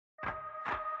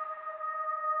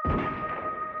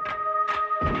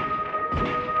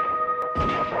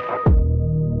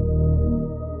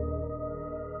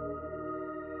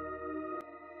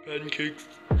Pancakes,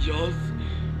 yes.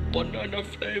 Banana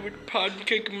flavored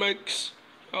pancake mix,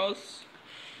 yes.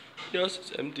 Yes,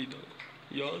 it's empty though.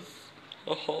 Yes.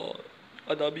 Haha.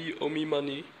 Adabi, you owe me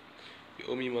money. You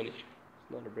owe me money.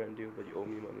 It's not a brand deal, but you owe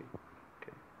me money.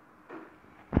 Okay.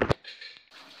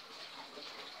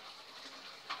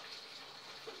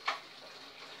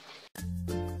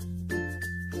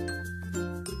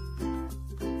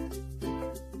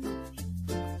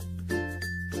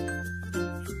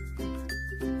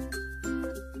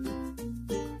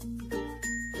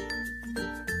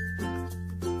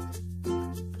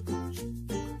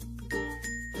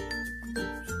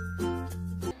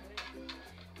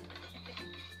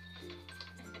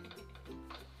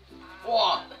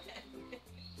 Wow!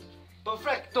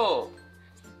 Perfecto!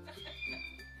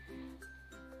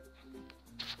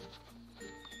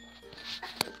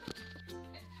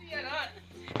 You're not.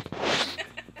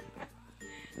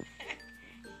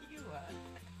 You are.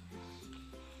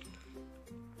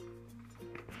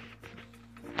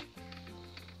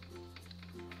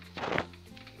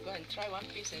 Go and try one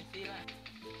piece and see lah.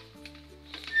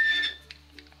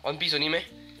 One piece only, meh?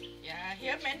 Yeah,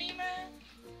 here many ma.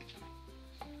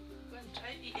 Go and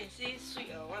try it and see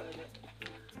sweet or what is it.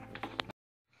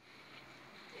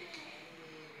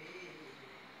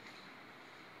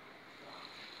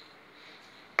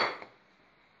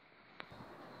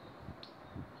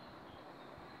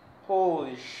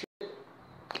 Holy shit.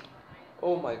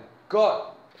 Oh my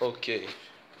god. Okay.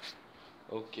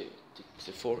 Okay. It's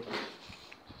a fork.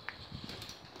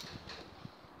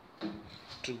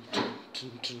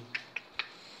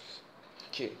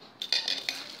 Okay.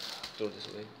 Throw this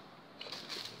away.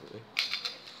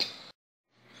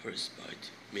 First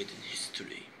bite made in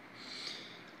history.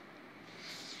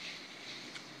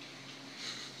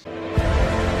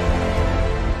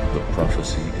 The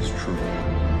prophecy is true.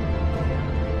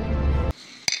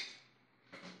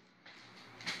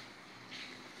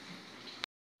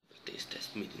 Taste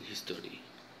test made in history.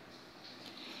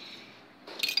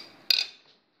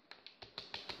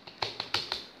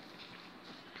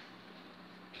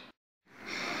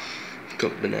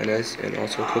 Cooked bananas and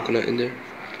also coconut in there.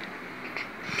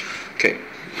 Okay,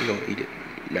 we're gonna eat it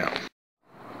now.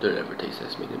 Third ever taste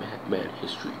test made in man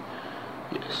history.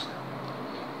 Yes.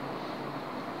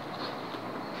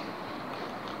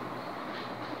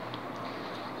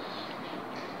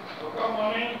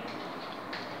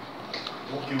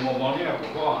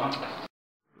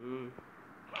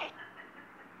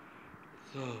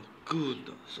 So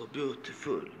good, so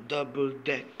beautiful, double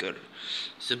decker.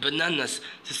 The bananas,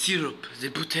 the syrup, the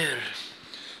butter.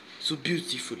 So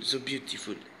beautiful, so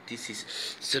beautiful. This is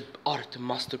the art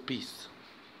masterpiece.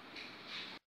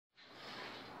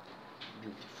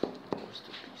 Beautiful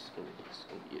masterpiece. Oh yes,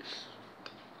 oh yes.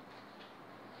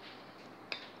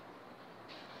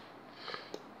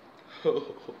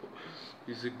 Oh,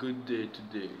 it's a good day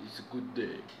today. It's a good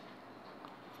day.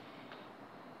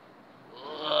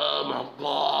 Oh my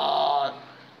god!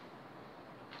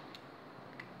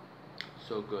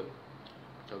 So good.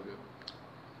 So good.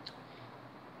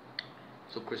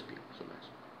 So crispy. So nice.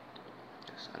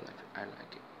 Yes, I like it. I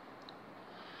like it.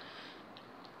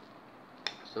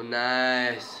 So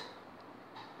nice.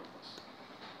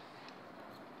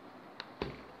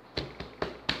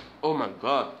 Oh my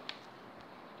god.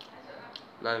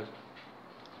 Nice.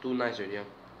 Too nice already. Yeah.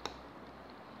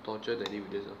 Torture daddy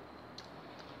with this.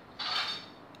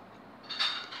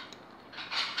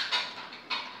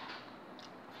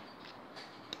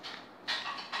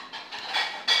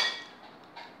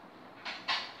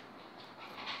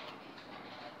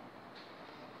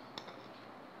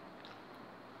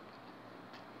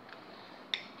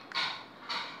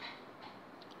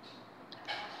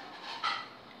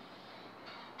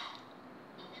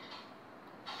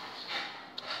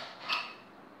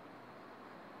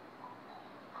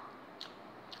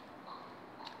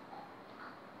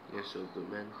 You're so good,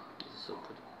 man. This is so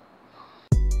good.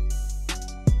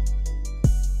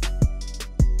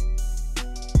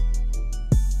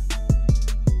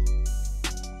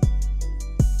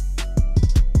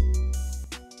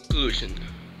 Conclusion.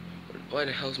 Why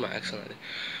the hell's my accent like that?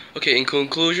 Okay, in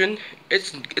conclusion,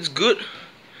 it's good,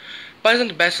 but it's not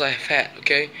the best I've had.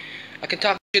 Okay, I can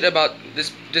talk shit about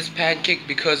this pancake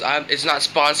because it's not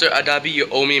sponsored. Adabi, you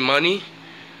owe me money.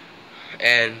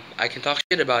 And I can talk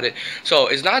shit about it. So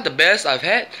it's not the best I've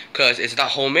had because it's not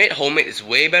homemade. Homemade is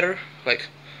way better, like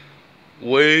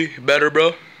way better,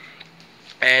 bro.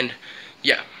 And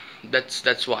yeah,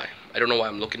 that's why. I don't know why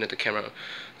I'm looking at the camera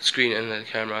screen and the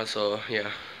camera. So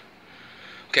yeah,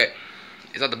 okay,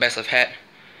 it's not the best I've had,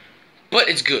 but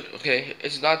it's good. Okay,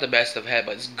 it's not the best I've had,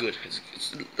 but it's good. It's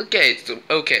okay. It's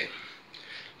okay.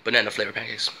 banana flavor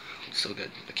pancakes. It's so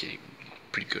good. Okay,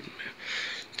 pretty good.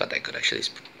 It's not that good actually.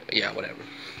 Yeah, whatever.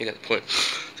 You get the point.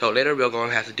 So later we're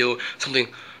gonna have to do something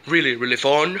really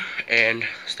fun, and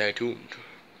stay tuned.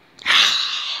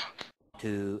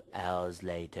 2 hours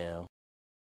later.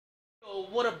 Yo,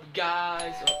 what up,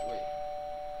 guys? Oh wait,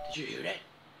 did you hear that?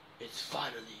 It's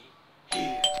finally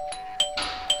here. Oh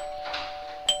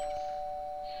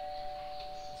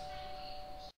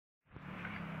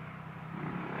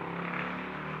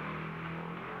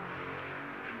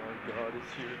my God,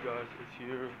 it's here, guys. It's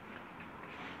here.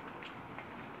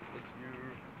 It's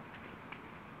here.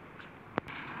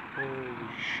 Holy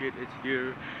shit, it's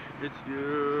here. It's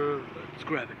here. Let's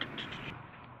grab it.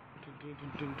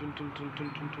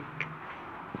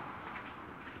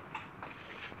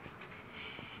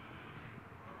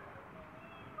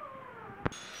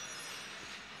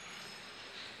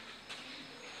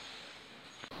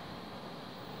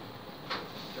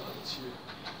 God, it's here.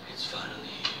 It's finally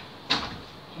here.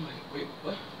 Oh my God, wait,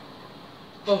 what?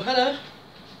 Oh, hello.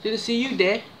 Good to see you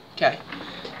there. Okay.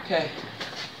 Okay.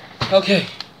 Okay.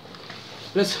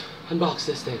 Let's unbox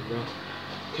this thing, bro.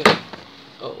 Okay.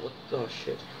 Oh, what? Oh,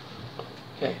 shit.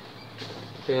 Okay.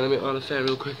 Okay, let me on the fan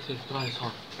real quick. God, it's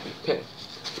hot. Okay.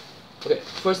 Okay,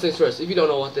 first things first. If you don't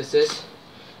know what this is,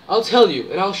 I'll tell you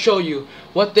and I'll show you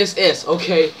what this is.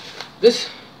 Okay. This,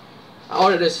 I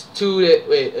ordered this 2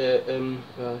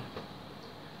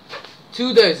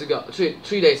 days ago. 3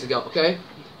 days ago. Okay.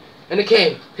 And it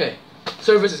came. Okay.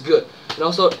 Service is good. And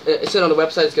also, it said on the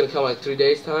website it's gonna come like 3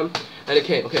 days time. And it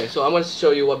came. Okay, so I'm going to show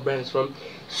you what brand it's from.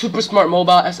 Super Smart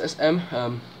Mobile SSM.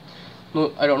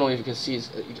 No, I don't know if you can see it.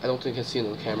 I don't think you can see it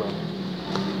on the camera.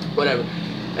 Whatever.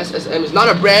 SSM is not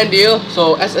a brand deal.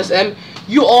 So SSM,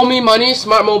 you owe me money.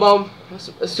 Smart Mobile,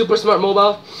 Super Smart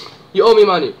Mobile, you owe me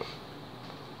money.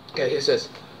 Okay, here it says,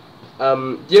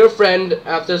 dear friend,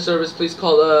 after service, please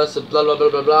call us. Blah blah blah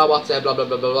blah blah. WhatsApp blah blah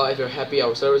blah blah blah. If you're happy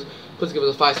our service, please give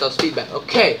us a 5-star feedback.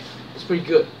 Okay, it's pretty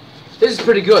good. This is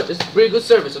pretty good. This is pretty good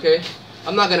service, okay?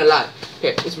 I'm not gonna lie.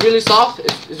 Okay, it's really soft.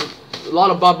 It's a lot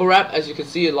of bubble wrap, as you can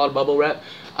see, a lot of bubble wrap.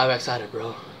 I'm excited,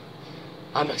 bro.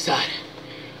 I'm excited.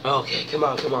 Okay, come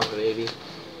on, baby.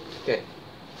 Okay,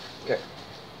 okay.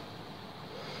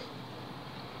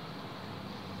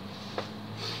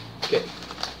 Okay,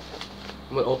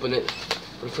 I'm gonna open it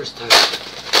for the first time.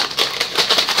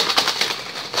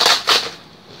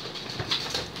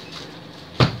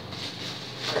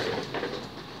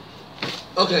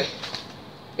 Okay,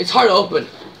 it's hard to open.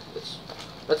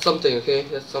 That's something, okay?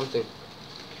 That's something.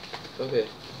 Okay,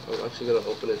 I'm actually gonna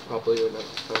open it properly or not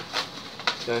this time.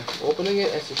 Okay, opening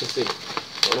it as you can see. I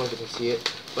don't know if you can see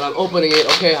it, but I'm opening it.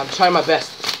 Okay, I'm trying my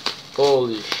best.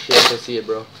 Holy shit, I can see it,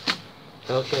 bro.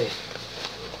 Okay.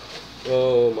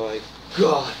 Oh my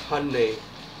God, honey.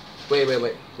 Wait. Let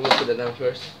me put it down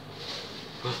first.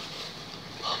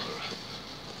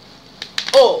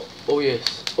 Oh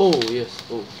yes. Oh yes.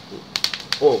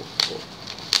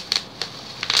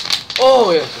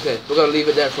 Okay, we're gonna leave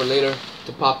it there for later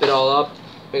to pop it all up,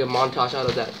 make a montage out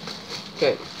of that.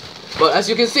 Okay, but as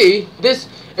you can see, this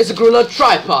is a gorilla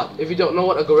tripod. If you don't know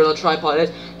what a gorilla tripod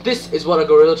is, this is what a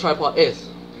gorilla tripod is.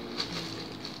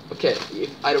 Okay,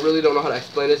 I really don't know how to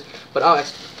explain this, but I'll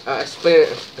explain it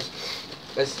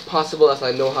as possible as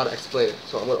I know how to explain it.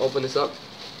 So I'm gonna open this up.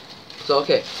 So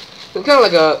okay, it's kind of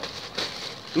like a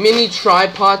mini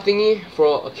tripod thingy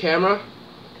for a camera.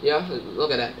 Yeah,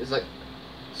 look at that. It's like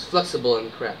it's flexible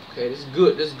and crap. Okay, this is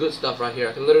good. This is good stuff right here.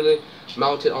 I can literally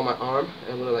mount it on my arm,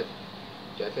 and I'm gonna like,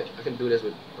 yeah, I can do this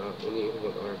with only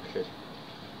one arm. Okay,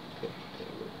 I'm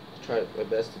gonna try my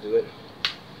best to do it.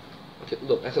 Okay,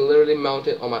 look, I can literally mount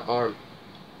it on my arm.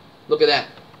 Look at that.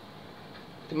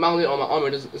 I can mount it on my arm,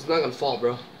 and it's not gonna fall,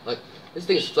 bro. Like, this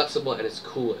thing is flexible and it's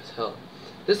cool as hell.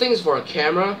 This thing is for a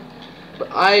camera, but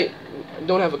I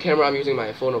don't have a camera. I'm using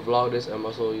my phone to vlog this. I'm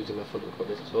also using my phone to record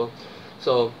this as well.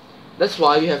 So that's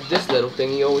why we have this little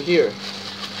thingy over here.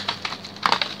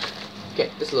 Okay,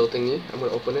 this little thingy. I'm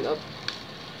gonna open it up.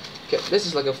 Okay, this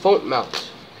is like a phone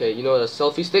mount. Okay, you know the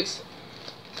selfie sticks.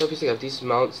 Selfie stick have these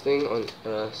mounts thing on.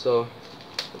 So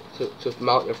to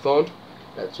mount your phone.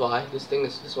 That's why this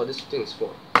is what this thing is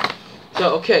for.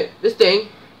 So okay, this thing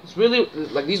is really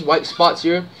like these white spots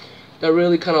here. They're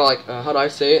really kind of like how do I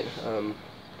say it?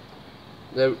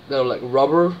 They're like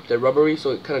rubber. They're rubbery,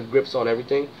 so it kind of grips on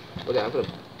everything. Okay,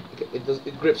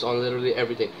 it grips on literally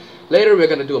everything. Later we're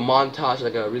gonna do a montage,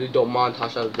 like a really dope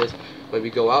montage out of this when we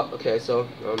go out. Okay, so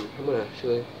I'm gonna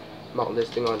actually mount this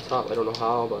thing on top. I don't know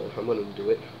how, but I'm gonna do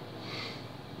it.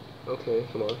 Okay,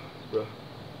 come on, bro.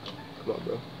 Come on,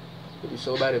 bro. It'd be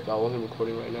so bad if I wasn't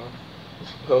recording right now.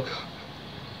 Oh God.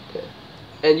 Okay.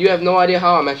 And you have no idea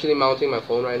how I'm actually mounting my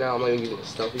phone right now. I'm not even using a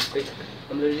selfie stick.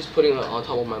 I'm literally just putting it on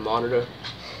top of my monitor.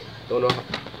 Don't know how.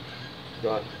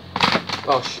 God.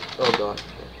 Oh shit. Oh god.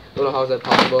 Don't know how is that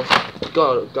possible.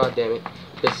 God damn it.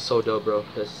 This is so dope, bro.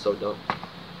 This is so dope.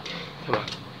 Come on.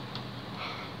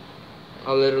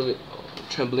 I'm literally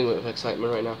trembling with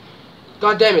excitement right now.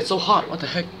 God damn it, it's so hot. What the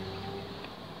heck?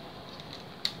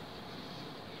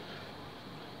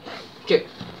 Okay.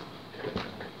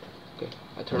 Okay.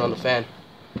 I turn on the fan.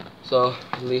 So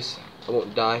at least I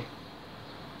won't die.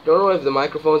 Don't know if the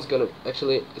microphone's gonna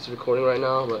actually it's recording right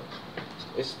now, but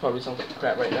it's probably sounds like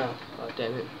crap right now. God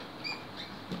damn it.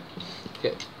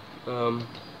 Okay.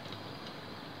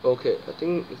 Okay, I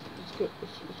think it's good.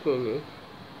 It's going in.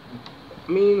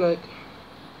 I mean, like.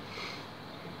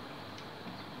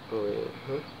 Oh wait,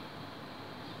 huh? Is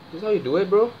this how you do it,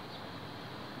 bro?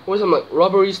 Or some like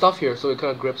rubbery stuff here, so it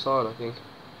kind of grips on. I think.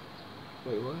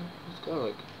 Wait, what? It's kind of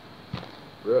like,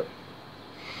 bruh.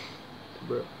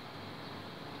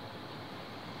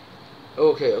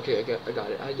 Okay, I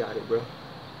got it, bro.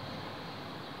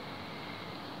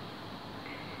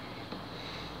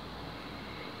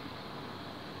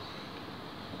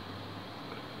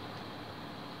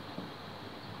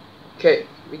 Okay,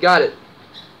 we got it.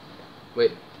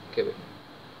 Wait, okay, wait.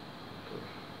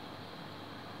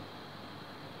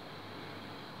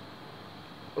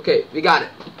 Okay, we got it.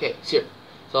 Okay, it's here.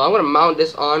 So I'm gonna mount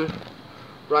this on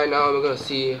right now, and we're gonna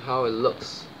see how it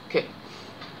looks. Okay.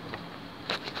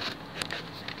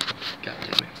 God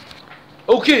damn it.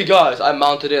 Okay, guys, I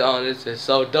mounted it on. This is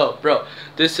so dope, bro.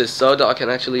 This is so dope. I can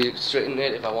actually straighten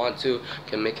it if I want to.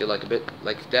 Can make it like a bit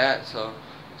like that, so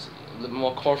it's a little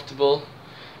more comfortable.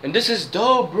 And this is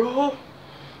dope, bro.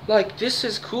 Like, this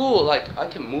is cool. Like, I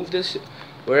can move this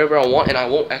wherever I want, and I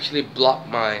won't actually block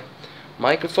my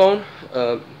microphone,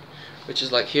 which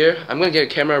is like here. I'm gonna get a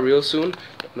camera real soon.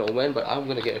 Don't know when, but I'm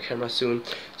gonna get a camera soon.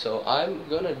 So I'm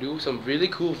gonna do some really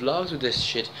cool vlogs with this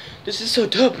shit. This is so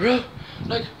dope, bro.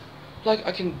 Like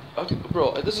I can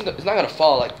bro. It's not gonna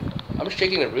fall. Like, I'm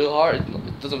shaking it real hard.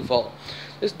 It doesn't fall.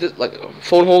 This like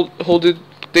phone holded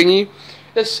thingy.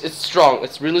 It's strong.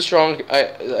 It's really strong.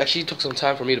 It actually took some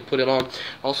time for me to put it on.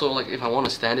 Also, like, if I want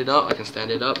to stand it up, I can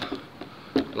stand it up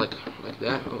like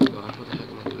that. Oh god, what the heck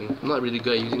am I doing? I'm not really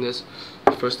good at using this.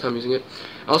 First time using it.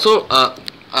 Also, I'm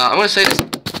gonna say this.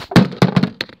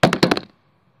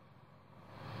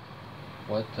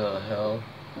 What the hell?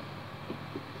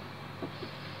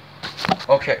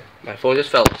 Okay, my phone just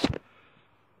fell.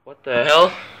 What the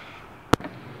hell?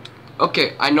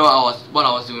 Okay, I know what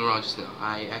I was doing wrong just now.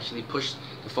 I actually pushed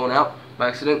the phone out by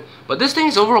accident. But this thing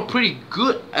is overall pretty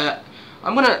good.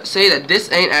 I'm gonna say that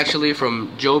this ain't actually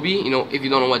from Joby. You know, if you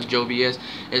don't know what Joby is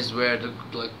where the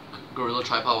like Gorilla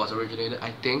tripod was originated,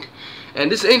 I think.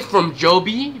 And this ain't from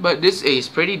Joby, but this is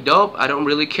pretty dope. I don't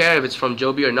really care if it's from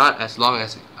Joby or not, as long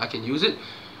as I can use it.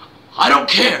 I don't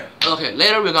care. Okay,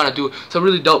 later we're gonna do some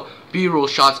really dope B-roll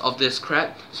shots of this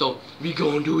crap. So we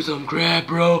gonna do some crap,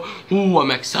 bro. Ooh,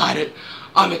 I'm excited.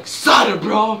 I'm excited,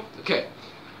 bro. Okay,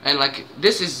 and like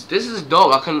this is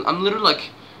dope. I'm literally like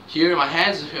here, my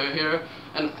hands are here,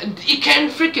 and it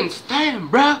can't freaking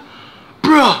stand, bro.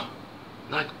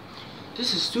 Like,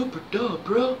 this is super dope,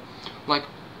 bro. Like,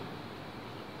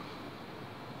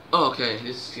 oh, okay,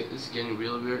 this is getting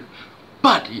real weird.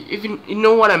 But if you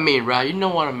know what I mean, right? You know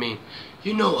what I mean.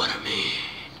 You know what I mean.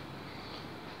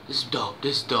 This is dope.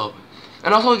 This is dope.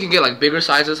 And also, you can get like bigger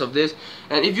sizes of this.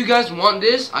 And if you guys want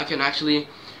this, I can actually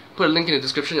put a link in the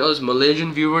description. All those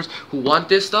Malaysian viewers who want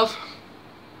this stuff,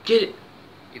 get it.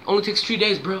 It only takes 3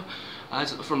 days, bro.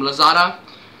 It's from Lazada.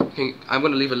 I'm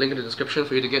gonna leave a link in the description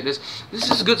for you to get this. This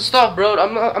is good stuff, bro.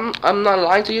 I'm not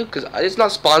lying to you, because it's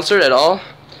not sponsored at all.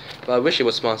 But I wish it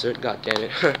was sponsored. God damn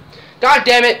it. God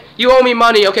damn it! You owe me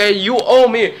money, okay? You owe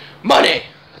me money!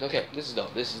 Okay, this is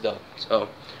dope. This is dope. So,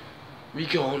 we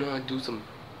gonna do some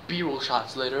B-roll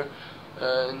shots later.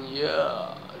 And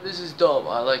yeah, this is dope.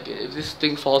 I like it. If this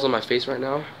thing falls on my face right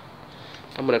now,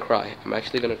 I'm gonna cry. I'm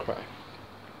actually gonna cry.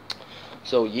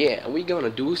 So yeah, we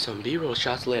gonna do some B-roll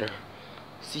shots later.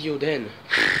 See you then.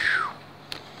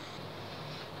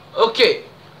 Okay,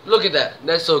 look at that.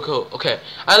 That's so cool. Okay,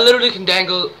 I literally can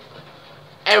dangle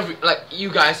like you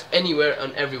guys anywhere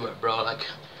and everywhere, bro. Like,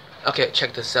 okay,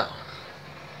 check this out.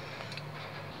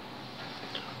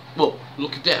 Whoa,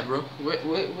 look at that, bro.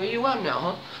 Where you at now,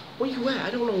 huh? Where you at? I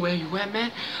don't know where you at,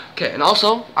 man. Okay, and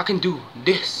also I can do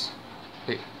this.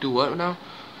 Wait, do what now?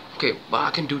 Okay, but I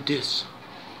can do this.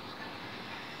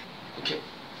 Okay.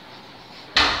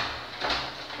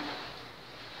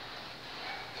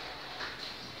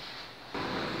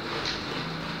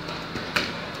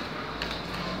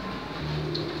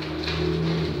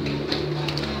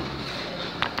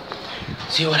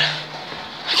 See what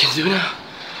I can do now.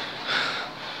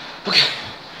 Okay.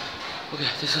 Okay,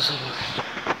 this is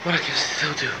what I can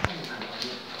still do.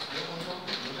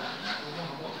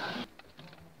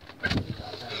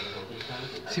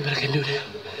 See what I can do there.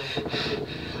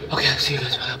 Okay, I'll see you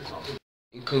guys.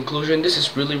 In conclusion, this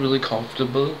is really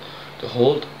comfortable to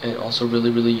hold and also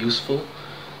really useful.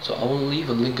 So I will leave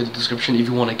a link in the description if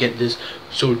you want to get this.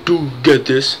 So do get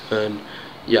this. And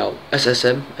yeah,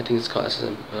 SSM, I think it's called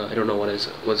SSM. I don't know what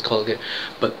it's called again.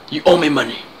 But you owe me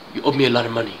money. You owe me a lot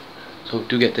of money. So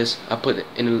do get this. I put it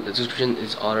in the description.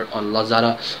 It's ordered on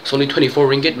Lazada. It's only 24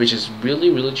 ringgit, which is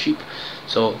really cheap.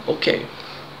 So okay.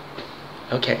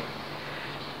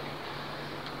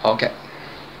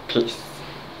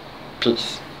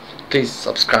 Please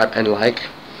subscribe and like.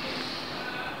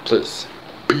 Please.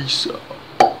 Peace out.